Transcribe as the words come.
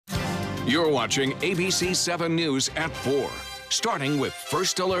You're watching ABC7 News at 4, starting with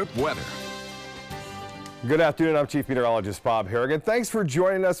First Alert Weather. Good afternoon, I'm Chief Meteorologist Bob Harrigan. Thanks for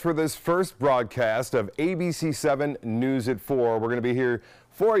joining us for this first broadcast of ABC7 News at 4. We're going to be here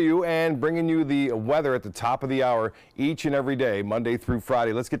for you and bringing you the weather at the top of the hour each and every day, Monday through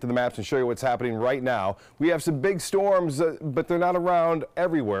Friday. Let's get to the maps and show you what's happening right now. We have some big storms, but they're not around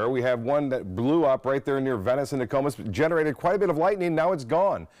everywhere. We have one that blew up right there near Venice and Nokomis, generated quite a bit of lightning. Now it's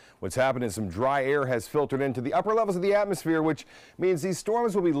gone. What's happened is some dry air has filtered into the upper levels of the atmosphere, which means these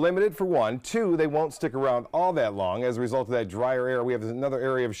storms will be limited for one. Two, they won't stick around all that long. As a result of that drier air, we have another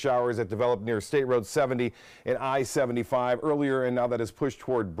area of showers that developed near State Road 70 and I-75 earlier, and now that is pushed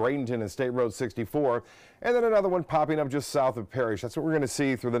toward Bradenton and State Road 64. And then another one popping up just south of Parrish. That's what we're going to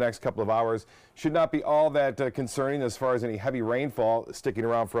see through the next couple of hours. Should not be all that concerning as far as any heavy rainfall sticking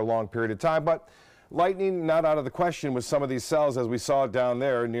around for a long period of time, but lightning not out of the question with some of these cells, as we saw down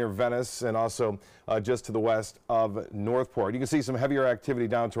there near Venice and also just to the west of Northport. You can see some heavier activity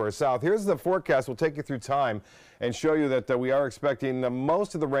down to our south. Here's the forecast. We'll take you through time and show you that we are expecting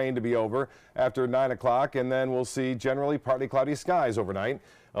most of the rain to be over after 9 o'clock, and then we'll see generally partly cloudy skies overnight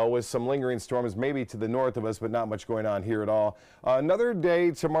with some lingering storms maybe to the north of us, but not much going on here at all. Another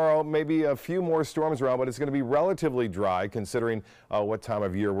day tomorrow, maybe a few more storms around, but it's going to be relatively dry considering what time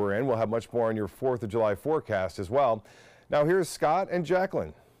of year we're in. We'll have much more on your 4th of July forecast as well. Now here's Scott and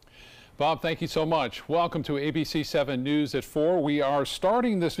Jacqueline. Bob, thank you so much. Welcome to ABC7 News at 4. We are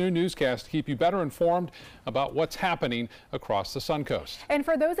starting this new newscast to keep you better informed about what's happening across the Suncoast. And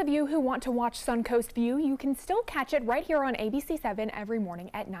for those of you who want to watch Suncoast View, you can still catch it right here on ABC7 every morning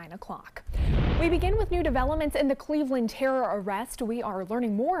at 9 o'clock. We begin with new developments in the Cleveland terror arrest. We are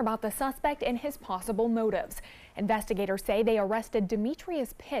learning more about the suspect and his possible motives. Investigators say they arrested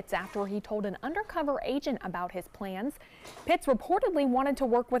Demetrius Pitts after he told an undercover agent about his plans. Pitts reportedly wanted to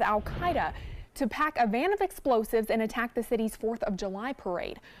work with Al-Qaeda to pack a van of explosives and attack the city's 4th of July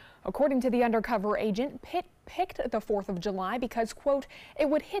parade. According to the undercover agent, Pitt picked the 4th of July because, quote, it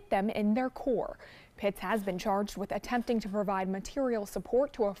would hit them in their core. Pitts has been charged with attempting to provide material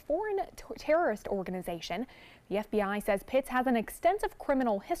support to a foreign terrorist organization. The FBI says Pitts has an extensive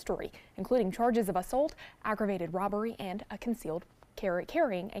criminal history, including charges of assault, aggravated robbery, and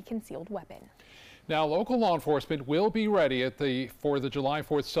carrying a concealed weapon. Now, local law enforcement will be ready for the July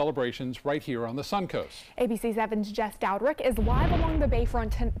 4th celebrations right here on the Suncoast. ABC7's Jess Dowdrick is live along the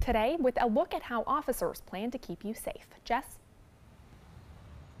Bayfront today with a look at how officers plan to keep you safe. Jess?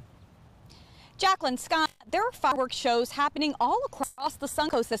 Jacqueline, Scott, there are fireworks shows happening all across the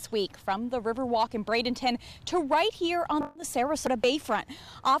Suncoast this week, from the Riverwalk in Bradenton to right here on the Sarasota Bayfront.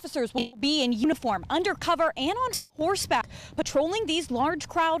 Officers will be in uniform, undercover, and on horseback, patrolling these large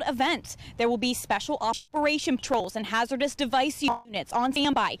crowd events. There will be special operation patrols and hazardous device units on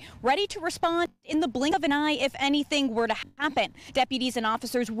standby, ready to respond in the blink of an eye if anything were to happen. Deputies and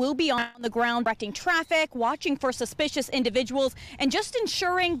officers will be on the ground directing traffic, watching for suspicious individuals, and just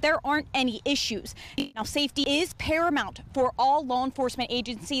ensuring there aren't any issues. Now, safety is paramount for all law enforcement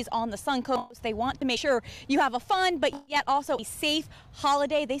agencies on the Suncoast. They want to make sure you have a fun but yet also a safe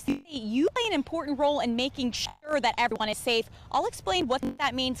holiday. They say you play an important role in making sure that everyone is safe. I'll explain what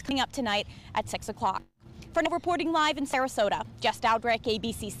that means coming up tonight at 6 o'clock. For now, reporting live in Sarasota, Jess Dowdrick,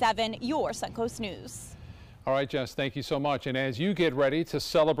 ABC7, your Suncoast News. All right, Jess, thank you so much. And as you get ready to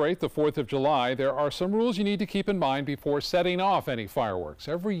celebrate the 4th of July, there are some rules you need to keep in mind before setting off any fireworks.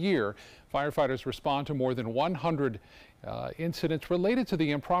 Every year, firefighters respond to more than 100 incidents related to the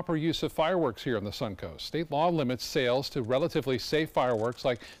improper use of fireworks here on the Suncoast. State law limits sales to relatively safe fireworks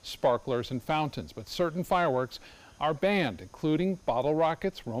like sparklers and fountains, but certain fireworks are banned, including bottle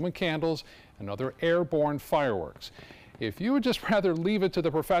rockets, Roman candles, and other airborne fireworks. If you would just rather leave it to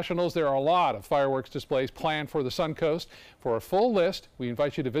the professionals, there are a lot of fireworks displays planned for the Suncoast. For a full list, we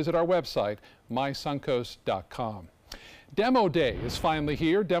invite you to visit our website, mysuncoast.com. Demo Day is finally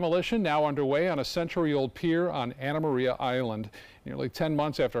here. Demolition now underway on a century-old pier on Anna Maria Island. Nearly 10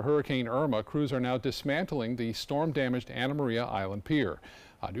 months after Hurricane Irma, crews are now dismantling the storm-damaged Anna Maria Island pier.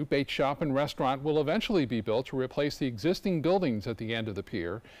 A new bait shop and restaurant will eventually be built to replace the existing buildings at the end of the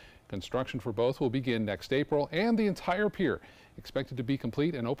pier. Construction for both will begin next April, and the entire pier expected to be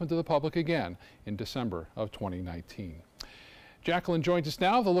complete and open to the public again in December of 2019. Jacqueline joins us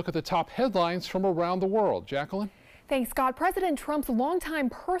now to look at the top headlines from around the world. Jacqueline? Thanks, Scott. President Trump's longtime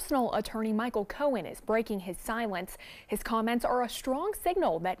personal attorney, Michael Cohen, is breaking his silence. His comments are a strong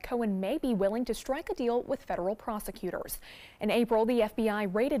signal that Cohen may be willing to strike a deal with federal prosecutors. In April, the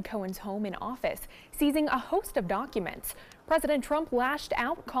FBI raided Cohen's home and office, seizing a host of documents. President Trump lashed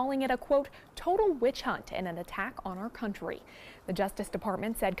out, calling it a, quote, total witch hunt and an attack on our country. The Justice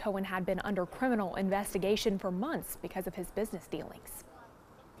Department said Cohen had been under criminal investigation for months because of his business dealings.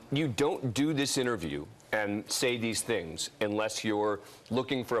 You don't do this interview and say these things unless you're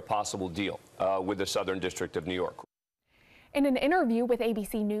looking for a possible deal with the Southern District of New York. In an interview with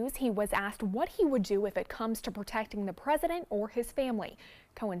ABC News, he was asked what he would do if it comes to protecting the president or his family.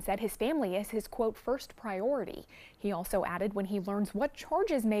 Cohen said his family is his, quote, first priority. He also added when he learns what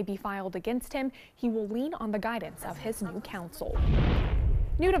charges may be filed against him, he will lean on the guidance of his new counsel.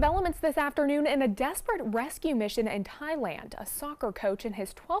 New developments this afternoon in a desperate rescue mission in Thailand. A soccer coach and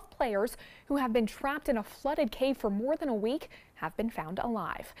his 12 players who have been trapped in a flooded cave for more than a week have been found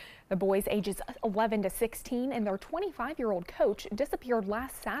alive. The boys ages 11 to 16 and their 25-year-old coach disappeared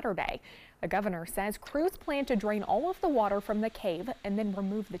last Saturday. The governor says crews plan to drain all of the water from the cave and then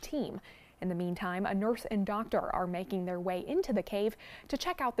remove the team. In the meantime, a nurse and doctor are making their way into the cave to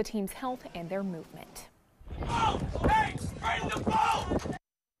check out the team's health and their movement. Oh, hey, bring the boat!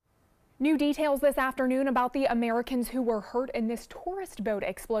 New details this afternoon about the Americans who were hurt in this tourist boat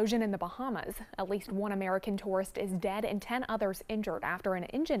explosion in the Bahamas. At least one American tourist is dead and 10 others injured after an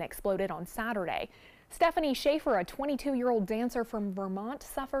engine exploded on Saturday. Stephanie Schaefer, a 22-year-old dancer from Vermont,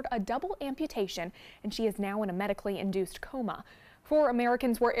 suffered a double amputation and she is now in a medically induced coma. 4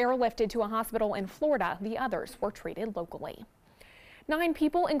 Americans were airlifted to a hospital in Florida. The others were treated locally. 9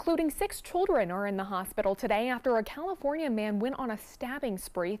 people, including 6 children, are in the hospital today after a California man went on a stabbing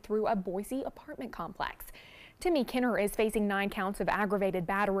spree through a Boise apartment complex. Timmy Kinner is facing 9 counts of aggravated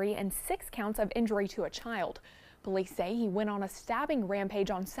battery and 6 counts of injury to a child. Police say he went on a stabbing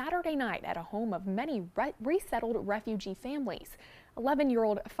rampage on Saturday night at a home of many resettled refugee families.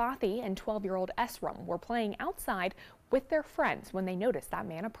 11-year-old Fathi and 12-year-old Esram were playing outside with their friends when they noticed that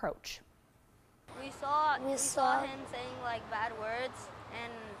man approach. We saw him saying like bad words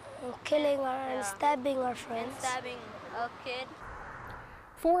and killing and stabbing our friends. And stabbing a kid.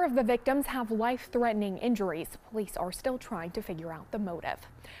 4 of the victims have life-threatening injuries. Police are still trying to figure out the motive.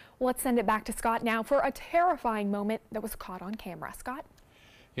 Let's send it back to Scott now for a terrifying moment that was caught on camera. Scott?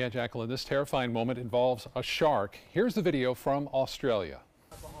 Yeah, Jacqueline, this terrifying moment involves a shark. Here's the video from Australia.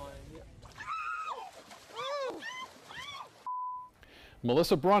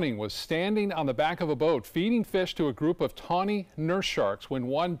 Melissa Brunning was standing on the back of a boat feeding fish to a group of tawny nurse sharks when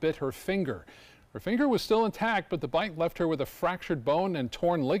one bit her finger. Her finger was still intact, but the bite left her with a fractured bone and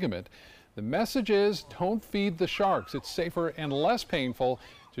torn ligament. The message is, don't feed the sharks. It's safer and less painful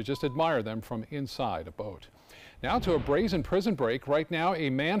to just admire them from inside a boat. Now to a brazen prison break. Right now,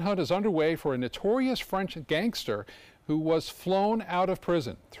 a manhunt is underway for a notorious French gangster who was flown out of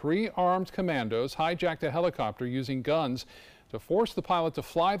prison. 3 armed commandos hijacked a helicopter using guns to force the pilot to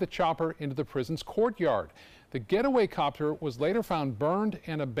fly the chopper into the prison's courtyard. The getaway copter was later found burned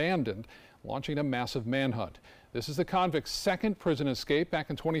and abandoned, launching a massive manhunt. This is the convict's second prison escape. Back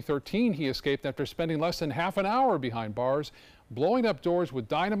in 2013, he escaped after spending less than half an hour behind bars, blowing up doors with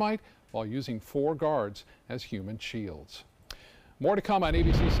dynamite while using 4 guards as human shields. More to come on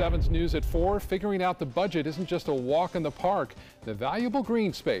ABC7's News at 4. Figuring out the budget isn't just a walk in the park. The valuable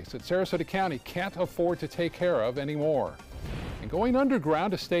green space that Sarasota County can't afford to take care of anymore. And going underground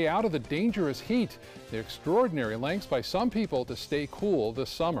to stay out of the dangerous heat. The extraordinary lengths by some people to stay cool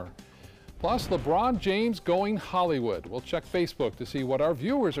this summer. Plus, LeBron James going Hollywood. We'll check Facebook to see what our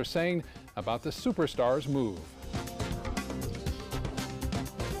viewers are saying about the superstar's move.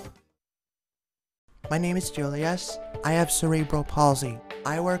 My name is Julius. I have cerebral palsy.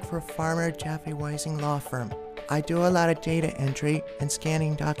 I work for Farmer Jeffrey Weising Law Firm. I do a lot of data entry and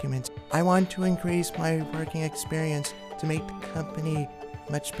scanning documents. I want to increase my working experience to make the company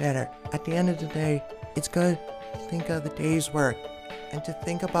much better. At the end of the day, it's good to think of the day's work and to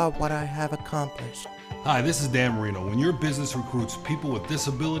think about what I have accomplished. Hi, this is Dan Marino. When your business recruits people with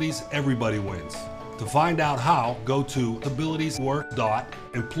disabilities, everybody wins. To find out how, go to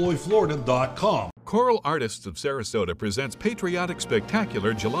abilitieswork.employflorida.com. Choral Artists of Sarasota presents Patriotic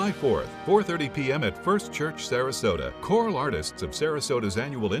Spectacular July 4th, 4:30 p.m. at First Church, Sarasota. Choral Artists of Sarasota's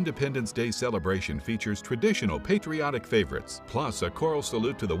annual Independence Day celebration features traditional patriotic favorites, plus a choral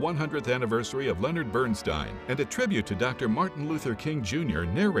salute to the 100th anniversary of Leonard Bernstein, and a tribute to Dr. Martin Luther King Jr.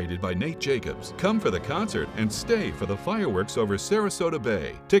 narrated by Nate Jacobs. Come for the concert and stay for the fireworks over Sarasota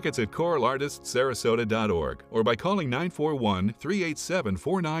Bay. Tickets at choralartistsarasota.org or by calling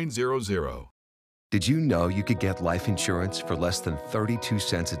 941-387-4900. Did you know you could get life insurance for less than 32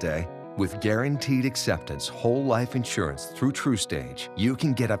 cents a day? With guaranteed acceptance whole life insurance through TruStage, you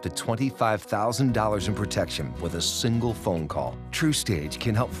can get up to $25,000 in protection with a single phone call. TruStage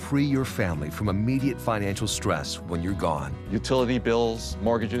can help free your family from immediate financial stress when you're gone. Utility bills,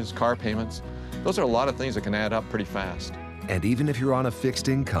 mortgages, car payments, those are a lot of things that can add up pretty fast. And even if you're on a fixed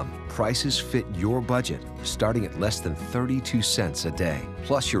income, prices fit your budget, starting at less than 32 cents a day.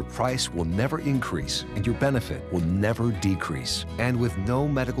 Plus, your price will never increase and your benefit will never decrease. And with no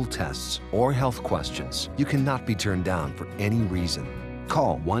medical tests or health questions, you cannot be turned down for any reason.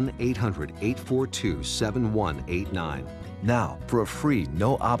 Call 1-800-842-7189. Now, for a free,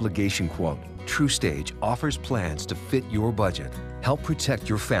 no-obligation quote, TruStage offers plans to fit your budget. Help protect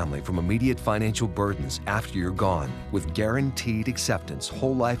your family from immediate financial burdens after you're gone with guaranteed acceptance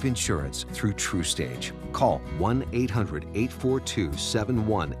whole life insurance through TruStage. Call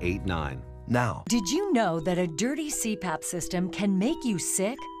 1-800-842-7189 now. Did you know that a dirty CPAP system can make you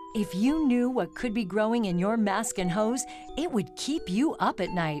sick? If you knew what could be growing in your mask and hose, it would keep you up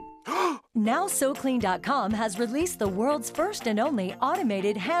at night. Now SoClean.com has released the world's first and only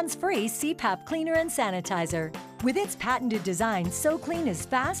automated hands-free CPAP cleaner and sanitizer. With its patented design, SoClean is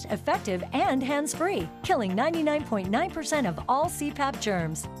fast, effective, and hands-free, killing 99.9% of all CPAP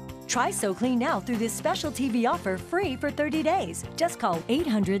germs. Try SoClean now through this special TV offer free for 30 days. Just call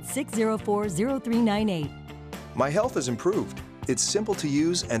 800-604-0398. My health has improved. It's simple to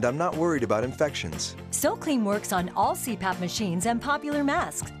use, and I'm not worried about infections. SoClean works on all CPAP machines and popular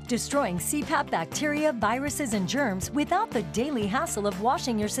masks, destroying CPAP bacteria, viruses, and germs without the daily hassle of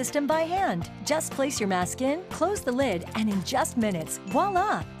washing your system by hand. Just place your mask in, close the lid, and in just minutes,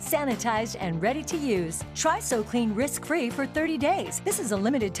 voila! Sanitized and ready to use. Try SoClean risk-free for 30 days. This is a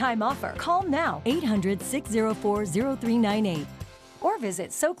limited time offer. Call now, 800-604-0398, or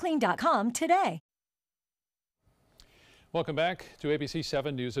visit SoClean.com today. Welcome back to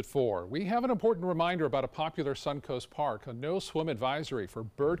ABC7 News at 4. We have an important reminder about a popular Suncoast park. A no-swim advisory for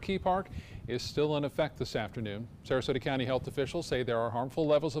Bird Key Park is still in effect this afternoon. Sarasota County health officials say there are harmful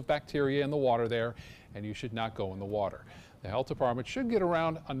levels of bacteria in the water there, and you should not go in the water. The health department should get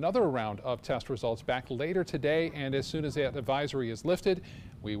another round of test results back later today, and as soon as that advisory is lifted,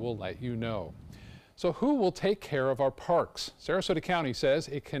 we will let you know. So who will take care of our parks? Sarasota County says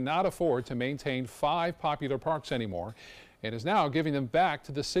it cannot afford to maintain 5 popular parks anymore and is now giving them back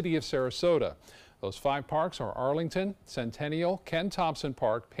to the city of Sarasota. Those 5 parks are Arlington, Centennial, Ken Thompson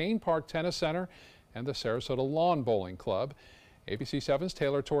Park, Payne Park Tennis Center, and the Sarasota Lawn Bowling Club. ABC7's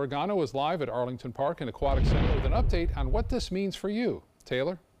Taylor Torregano is live at Arlington Park and Aquatic Center with an update on what this means for you.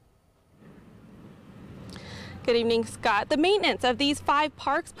 Taylor? Good evening, Scott. The maintenance of these 5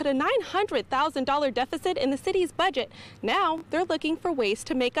 parks put a $900,000 deficit in the city's budget. Now they're looking for ways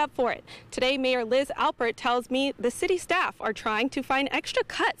to make up for it. Today, Mayor Liz Alpert tells me the city staff are trying to find extra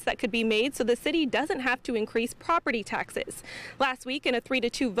cuts that could be made so the city doesn't have to increase property taxes. Last week, in a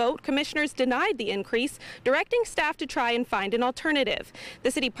 3-2 vote, commissioners denied the increase, directing staff to try and find an alternative.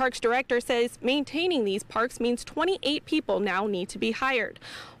 The city parks director says maintaining these parks means 28 people now need to be hired.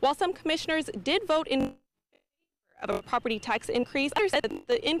 While some commissioners did vote in of a property tax increase, others said that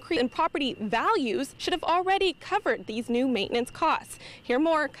the increase in property values should have already covered these new maintenance costs. Hear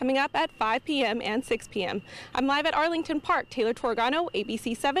more coming up at 5 p.m. and 6 p.m. I'm live at Arlington Park. Taylor Torregano,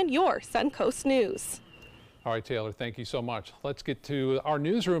 ABC7, your Suncoast News. All right, Taylor, thank you so much. Let's get to our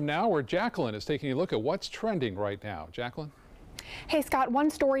newsroom now where Jacqueline is taking a look at what's trending right now. Jacqueline? Hey Scott, one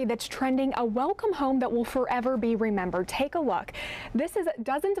story that's trending, a welcome home that will forever be remembered. Take a look.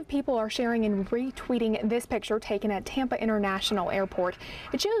 Dozens of people are sharing and retweeting this picture taken at Tampa International Airport.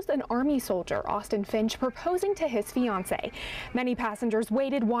 It shows an Army soldier, Austin Finch, proposing to his fiancée. Many passengers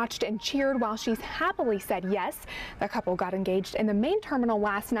waited, watched, and cheered while she's happily said yes. The couple got engaged in the main terminal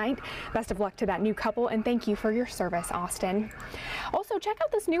last night. Best of luck to that new couple, and thank you for your service, Austin. Also, check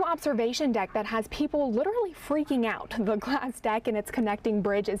out this new observation deck that has people literally freaking out. The glass deck and its connecting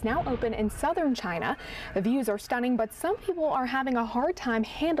bridge is now open in southern China. The views are stunning, but some people are having a hard time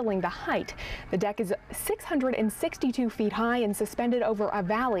handling the height. The deck is 662 feet high and suspended over a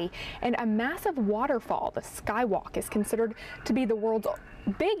valley and a massive waterfall. The skywalk is considered to be the world's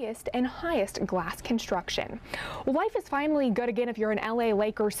biggest and highest glass construction. Well, life is finally good again if you're an LA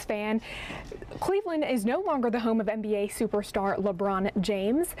Lakers fan. Cleveland is no longer the home of NBA superstar LeBron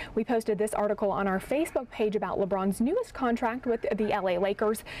James. We posted this article on our Facebook page about LeBron's newest contract contract with the LA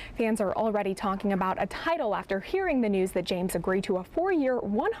Lakers. Fans are already talking about a title after hearing the news that James agreed to a 4-year,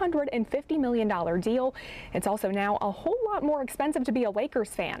 $150 million deal. It's also now a whole lot more expensive to be a Lakers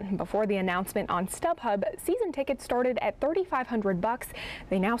fan. Before the announcement on StubHub, season tickets started at $3,500.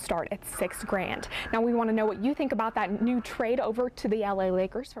 They now start at $6,000. Now we want to know what you think about that new trade over to the LA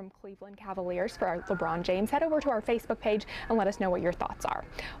Lakers from Cleveland Cavaliers for LeBron James. Head over to our Facebook page and let us know what your thoughts are.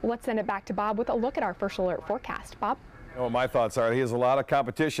 Well, let's send it back to Bob with a look at our first alert forecast. Bob? Well, my thoughts are he has a lot of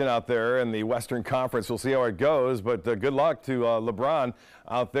competition out there in the Western Conference. We'll see how it goes, but good luck to LeBron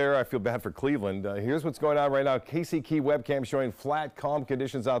out there. I feel bad for Cleveland. Here's what's going on right now. KC Key webcam showing flat, calm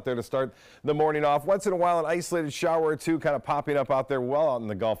conditions out there to start the morning off. Once in a while, an isolated shower or two kind of popping up out there well out in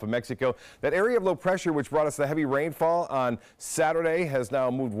the Gulf of Mexico. That area of low pressure, which brought us the heavy rainfall on Saturday, has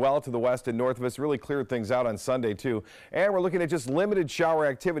now moved well to the west and north of us. Really cleared things out on Sunday, too. And we're looking at just limited shower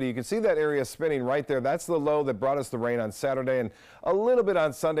activity. You can see that area spinning right there. That's the low that brought us the rain on Saturday and a little bit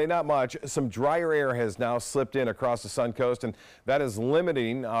on Sunday, not much. Some drier air has now slipped in across the Suncoast, and that is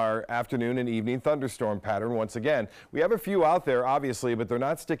limiting our afternoon and evening thunderstorm pattern once again. We have a few out there, obviously, but they're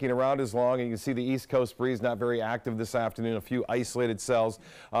not sticking around as long. And you can see the east coast breeze not very active this afternoon. A few isolated cells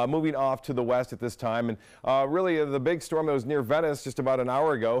moving off to the west at this time. And really, the big storm that was near Venice just about an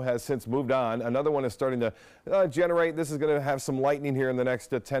hour ago has since moved on. Another one is starting to generate. This is going to have some lightning here in the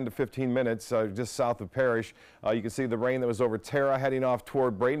next 10 to 15 minutes just south of Parrish. You can see the rain that was over Terra heading off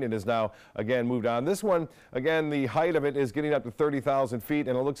toward Bradenton is now again moved on. This one, again, the height of it is getting up to 30,000 feet,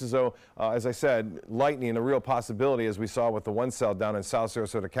 and it looks as though, as I said, lightning a real possibility, as we saw with the one cell down in South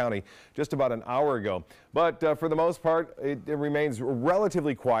Sarasota County just about an hour ago. But for the most part, it remains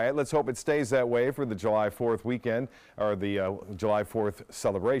relatively quiet. Let's hope it stays that way for the July 4th weekend, or the July 4th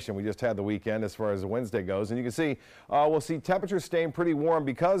celebration. We just had the weekend as far as the Wednesday goes, and you can see we'll see temperatures staying pretty warm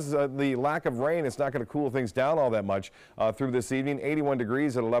because the lack of rain. It's not going to cool things down all that much through this evening. 81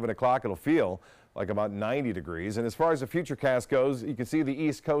 degrees at 11 o'clock. It'll feel like about 90 degrees. And as far as the futurecast goes, you can see the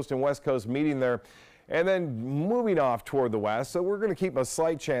East Coast and West Coast meeting there and then moving off toward the west. So we're going to keep a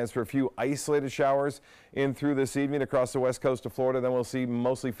slight chance for a few isolated showers in through this evening across the west coast of Florida. Then we'll see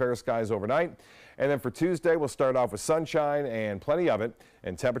mostly fair skies overnight. And then for Tuesday, we'll start off with sunshine and plenty of it,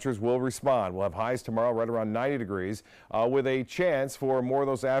 and temperatures will respond. We'll have highs tomorrow right around 90 degrees with a chance for more of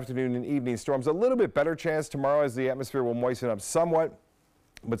those afternoon and evening storms. A little bit better chance tomorrow as the atmosphere will moisten up somewhat,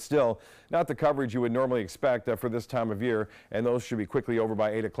 but still not the coverage you would normally expect for this time of year, and those should be quickly over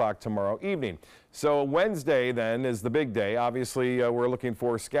by 8 o'clock tomorrow evening. So Wednesday then is the big day. Obviously, we're looking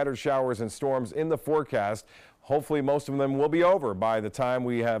for scattered showers and storms in the forecast. Hopefully most of them will be over by the time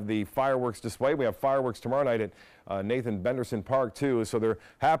we have the fireworks display. We have fireworks tomorrow night at Nathan Benderson Park too, so they're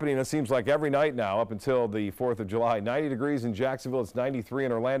happening, it seems like, every night now up until the 4th of July. 90 degrees in Jacksonville, it's 93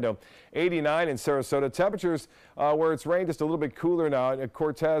 in Orlando, 89 in Sarasota. Temperatures where it's rained just a little bit cooler now at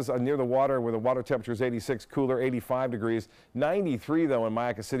Cortez near the water, where the water temperature is 86, cooler, 85 degrees. 93 though in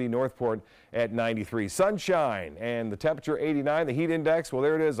Mayaca City, Northport at 93. Sunshine and the temperature 89. The heat index, well,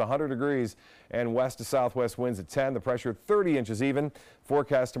 there it is, 100 degrees, and west to southwest winds at 10. The pressure 30 inches even.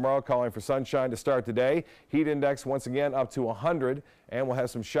 Forecast tomorrow calling for sunshine to start today. Heat index once again up to 100, and we'll have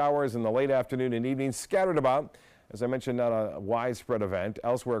some showers in the late afternoon and evening scattered about. As I mentioned, not a widespread event.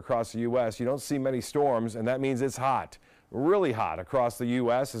 Elsewhere across the U.S., you don't see many storms, and that means it's hot, really hot across the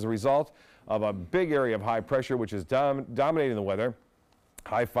U.S. as a result of a big area of high pressure, which is dominating the weather.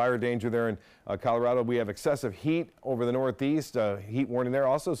 High fire danger there in Colorado. We have excessive heat over the Northeast. Heat warning there.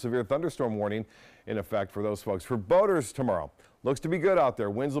 Also severe thunderstorm warning in effect for those folks. For boaters tomorrow, looks to be good out there.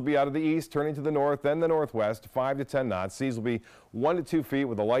 Winds will be out of the east, turning to the north, then the northwest, 5 to 10 knots. Seas will be 1 to 2 feet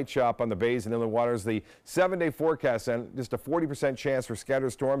with a light chop on the bays and inland waters. The 7-day forecast and just a 40% chance for scattered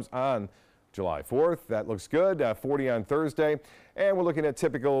storms on July 4th. That looks good. 40 on Thursday. And we're looking at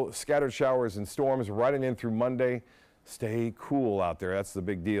typical scattered showers and storms riding in through Monday. Stay cool out there. That's the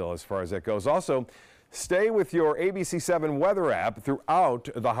big deal as far as that goes. Also, stay with your ABC7 weather app throughout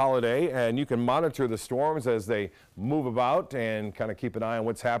the holiday, and you can monitor the storms as they move about and kind of keep an eye on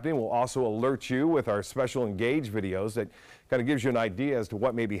what's happening. We'll also alert you with our special Engage videos that kind of gives you an idea as to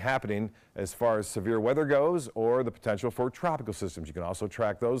what may be happening as far as severe weather goes or the potential for tropical systems. You can also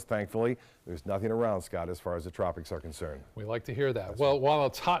track those. Thankfully, there's nothing around, Scott, as far as the tropics are concerned. We like to hear that. Well, while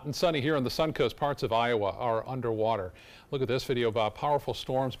it's hot and sunny here on the Suncoast, parts of Iowa are underwater. Look at this video about powerful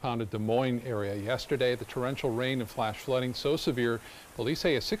storms pounded Des Moines area yesterday. The torrential rain and flash flooding so severe, police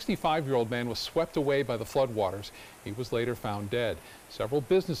say a 65-year-old man was swept away by the floodwaters. He was later found dead. Several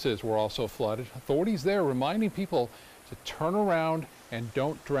businesses were also flooded. Authorities there reminding people to turn around and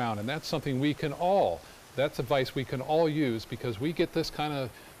don't drown. And that's something that's advice we can all use, because we get this kind of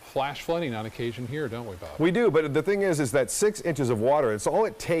flash flooding on occasion here, don't we, Bob? We do, but the thing is that 6 inches of water, it's all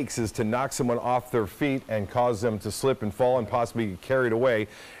it takes is to knock someone off their feet and cause them to slip and fall and possibly get carried away.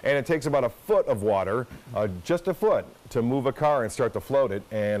 And it takes about a foot of water, just a foot, to move a car and start to float it.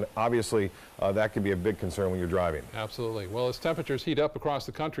 And obviously, that can be a big concern when you're driving. Absolutely. Well, as temperatures heat up across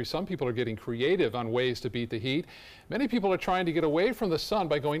the country, some people are getting creative on ways to beat the heat. Many people are trying to get away from the sun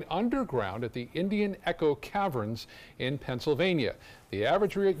by going underground at the Indian Echo Caverns in Pennsylvania. The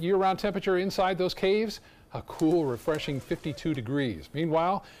average year-round temperature inside those caves, a cool, refreshing 52 degrees.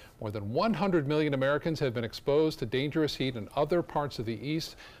 Meanwhile, more than 100 million Americans have been exposed to dangerous heat in other parts of the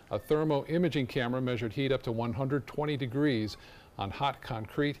East. A thermo-imaging camera measured heat up to 120 degrees on hot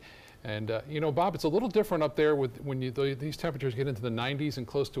concrete. And, you know, Bob, it's a little different up there when these temperatures get into the 90s and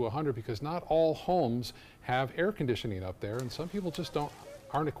close to 100, because not all homes have air conditioning up there, and some people just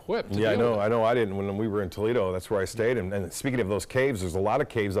aren't equipped to Yeah, deal with it. I know. I didn't when we were in Toledo. That's where I stayed. And speaking of those caves, there's a lot of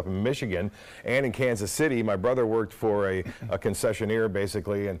caves up in Michigan and in Kansas City. My brother worked for a concessionaire,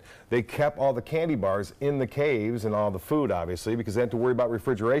 basically, and they kept all the candy bars in the caves and all the food, obviously, because they had to worry about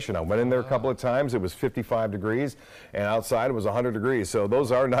refrigeration. I went in there a couple of times. It was 55 degrees, and outside it was 100 degrees. So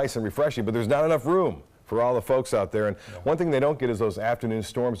those are nice and refreshing, but there's not enough room for all the folks out there. And one thing they don't get is those afternoon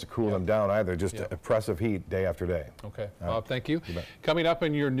storms to cool them down either, just oppressive heat day after day. Okay, Bob, thank you. Coming up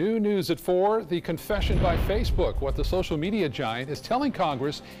in your new news at 4, the confession by Facebook, what the social media giant is telling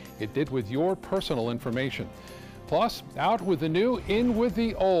Congress it did with your personal information. Plus, out with the new, in with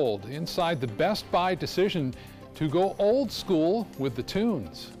the old, inside the Best Buy decision to go old school with the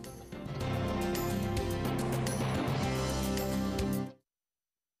tunes.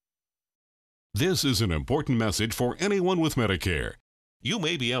 This is an important message for anyone with Medicare. You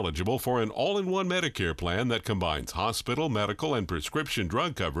may be eligible for an all-in-one Medicare plan that combines hospital, medical, and prescription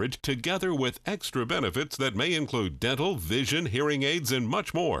drug coverage together with extra benefits that may include dental, vision, hearing aids, and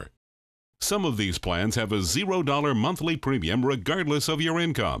much more. Some of these plans have a $0 monthly premium regardless of your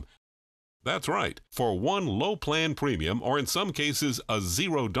income. That's right. For one low plan premium, or in some cases a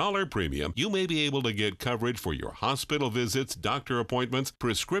 $0 premium, you may be able to get coverage for your hospital visits, doctor appointments,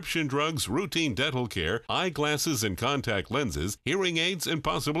 prescription drugs, routine dental care, eyeglasses and contact lenses, hearing aids, and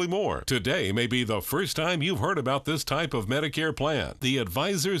possibly more. Today may be the first time you've heard about this type of Medicare plan. The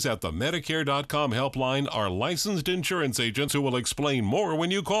advisors at the Medicare.com helpline are licensed insurance agents who will explain more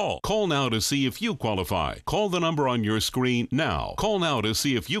when you call. Call now to see if you qualify. Call the number on your screen now. Call now to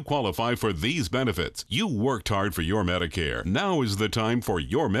see if you qualify for these benefits. You worked hard for your Medicare. Now is the time for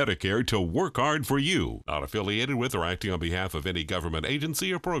your Medicare to work hard for you. Not affiliated with or acting on behalf of any government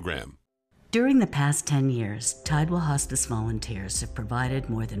agency or program. During the past 10 years, Tidewell Hospice volunteers have provided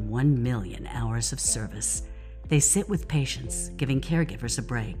more than 1 million hours of service. They sit with patients, giving caregivers a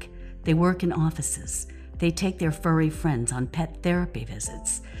break. They work in offices. They take their furry friends on pet therapy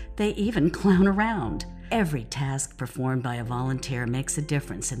visits. They even clown around. Every task performed by a volunteer makes a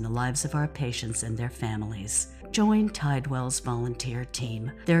difference in the lives of our patients and their families. Join Tidewell's volunteer team.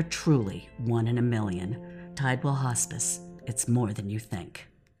 They're truly 1 in a million. Tidewell Hospice. It's more than you think.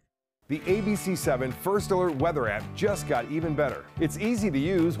 The ABC7 First Alert weather app just got even better. It's easy to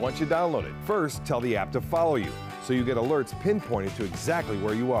use once you download it. First, tell the app to follow you, so you get alerts pinpointed to exactly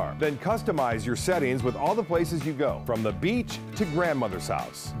where you are. Then customize your settings with all the places you go, from the beach to grandmother's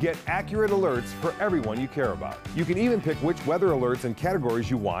house. Get accurate alerts for everyone you care about. You can even pick which weather alerts and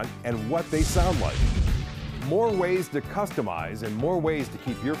categories you want and what they sound like. More ways to customize and more ways to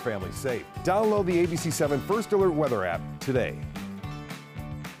keep your family safe. Download the ABC7 First Alert weather app today.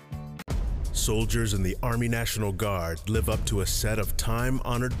 Soldiers in the Army National Guard live up to a set of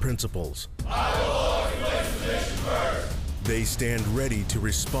time-honored principles. I will always place the mission first. They stand ready to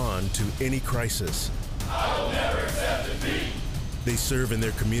respond to any crisis. I will never accept defeat. They serve in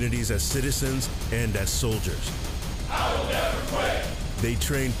their communities as citizens and as soldiers. I will never quit. They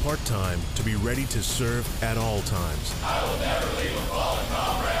train part-time to be ready to serve at all times. I will never leave a fallen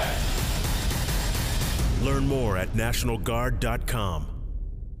comrade. Learn more at NationalGuard.com.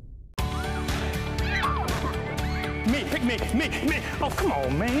 Me, pick me. Oh, come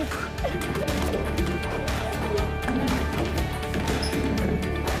on, man.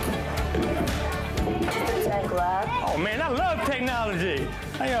 Oh, man, I love technology.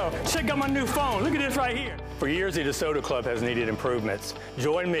 Hey, yo, check out my new phone. Look at this right here. For years, the DeSoto Club has needed improvements.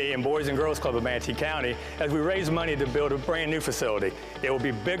 Join me and Boys and Girls Club of Manatee County as we raise money to build a brand new facility. It will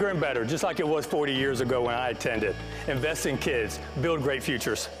be bigger and better, just like it was 40 years ago when I attended. Invest in kids. Build great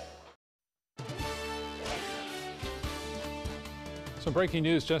futures. Some breaking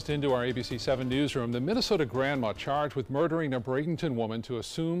news just into our ABC7 newsroom. The Minnesota grandma charged with murdering a Bradenton woman to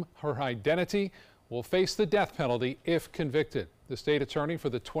assume her identity will face the death penalty if convicted. The state attorney for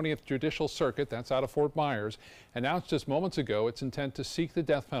the 20th Judicial Circuit, that's out of Fort Myers, announced just moments ago its intent to seek the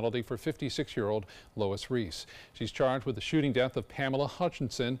death penalty for 56-year-old Lois Reese. She's charged with the shooting death of Pamela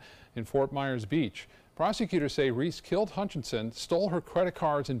Hutchinson in Fort Myers Beach. Prosecutors say Reese killed Hutchinson, stole her credit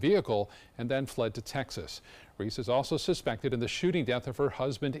cards and vehicle, and then fled to Texas. Reese is also suspected in the shooting death of her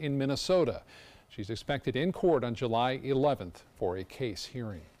husband in Minnesota. She's expected in court on July 11th for a case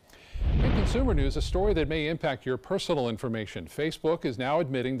hearing. In consumer news, a story that may impact your personal information. Facebook is now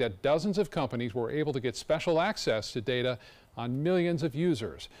admitting that dozens of companies were able to get special access to data on millions of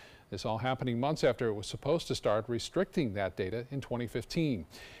users. This all happening months after it was supposed to start restricting that data in 2015.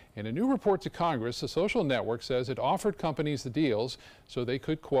 In a new report to Congress, the social network says it offered companies the deals so they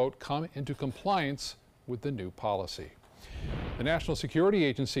could, quote, come into compliance with the new policy. The National Security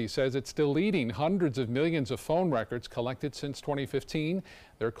Agency says it's deleting hundreds of millions of phone records collected since 2015.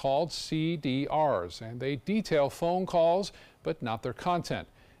 They're called CDRs, and they detail phone calls, but not their content.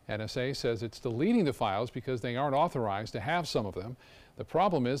 NSA says it's deleting the files because they aren't authorized to have some of them. The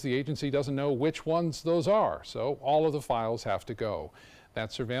problem is the agency doesn't know which ones those are, so all of the files have to go.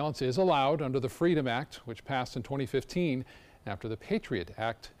 That surveillance is allowed under the Freedom Act, which passed in 2015 after the Patriot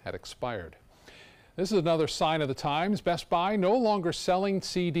Act had expired. This is another sign of the times. Best Buy no longer selling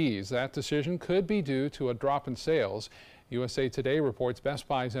CDs. That decision could be due to a drop in sales. USA Today reports Best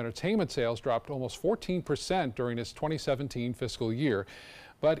Buy's entertainment sales dropped almost 14% during its 2017 fiscal year.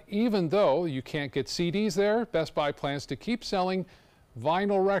 But even though you can't get CDs there, Best Buy plans to keep selling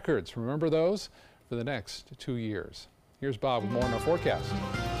vinyl records. Remember those? For the next 2 years. Here's Bob with more on our forecast.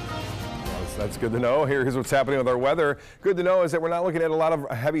 That's good to know. Here's what's happening with our weather. Good to know is that we're not looking at a lot of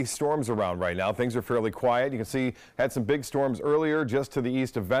heavy storms around right now. Things are fairly quiet. You can see had some big storms earlier just to the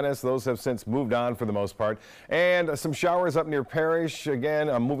east of Venice. Those have since moved on for the most part. And some showers up near Parrish. Again,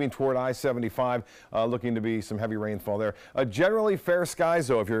 moving toward I-75, looking to be some heavy rainfall there. Generally fair skies,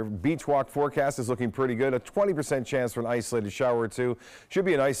 though. If your beach walk forecast is looking pretty good, a 20% chance for an isolated shower or two. Should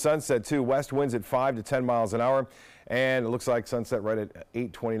be a nice sunset, too. West winds at 5 to 10 miles an hour. And it looks like sunset right at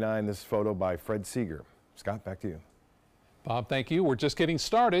 8:29. This photo by Fred Seeger. Scott, back to you. Bob, thank you. We're just getting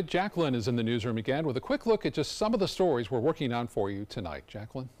started. Jacqueline is in the newsroom again with a quick look at just some of the stories we're working on for you tonight.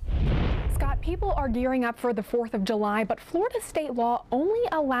 Jacqueline. Scott, people are gearing up for the 4th of July, but Florida state law only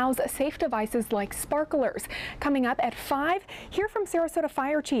allows safe devices like sparklers. Coming up at 5, hear from Sarasota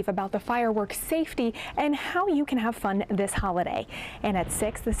Fire Chief about the fireworks safety and how you can have fun this holiday. And at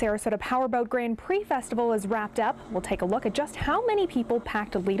 6, the Sarasota Powerboat Grand Prix Festival is wrapped up. We'll take a look at just how many people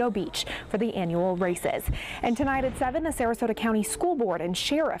packed Lido Beach for the annual races. And tonight at 7, the Sarasota County School Board and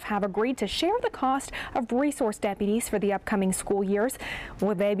Sheriff have agreed to share the cost of resource deputies for the upcoming school years.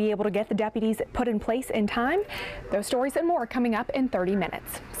 Will they be able to get the deputies put in place in time? Those stories and more coming up in 30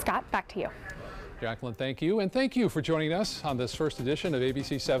 minutes. Scott, back to you. Jacqueline, thank you. And thank you for joining us on this first edition of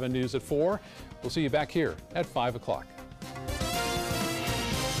ABC7 News at 4. We'll see you back here at 5 o'clock.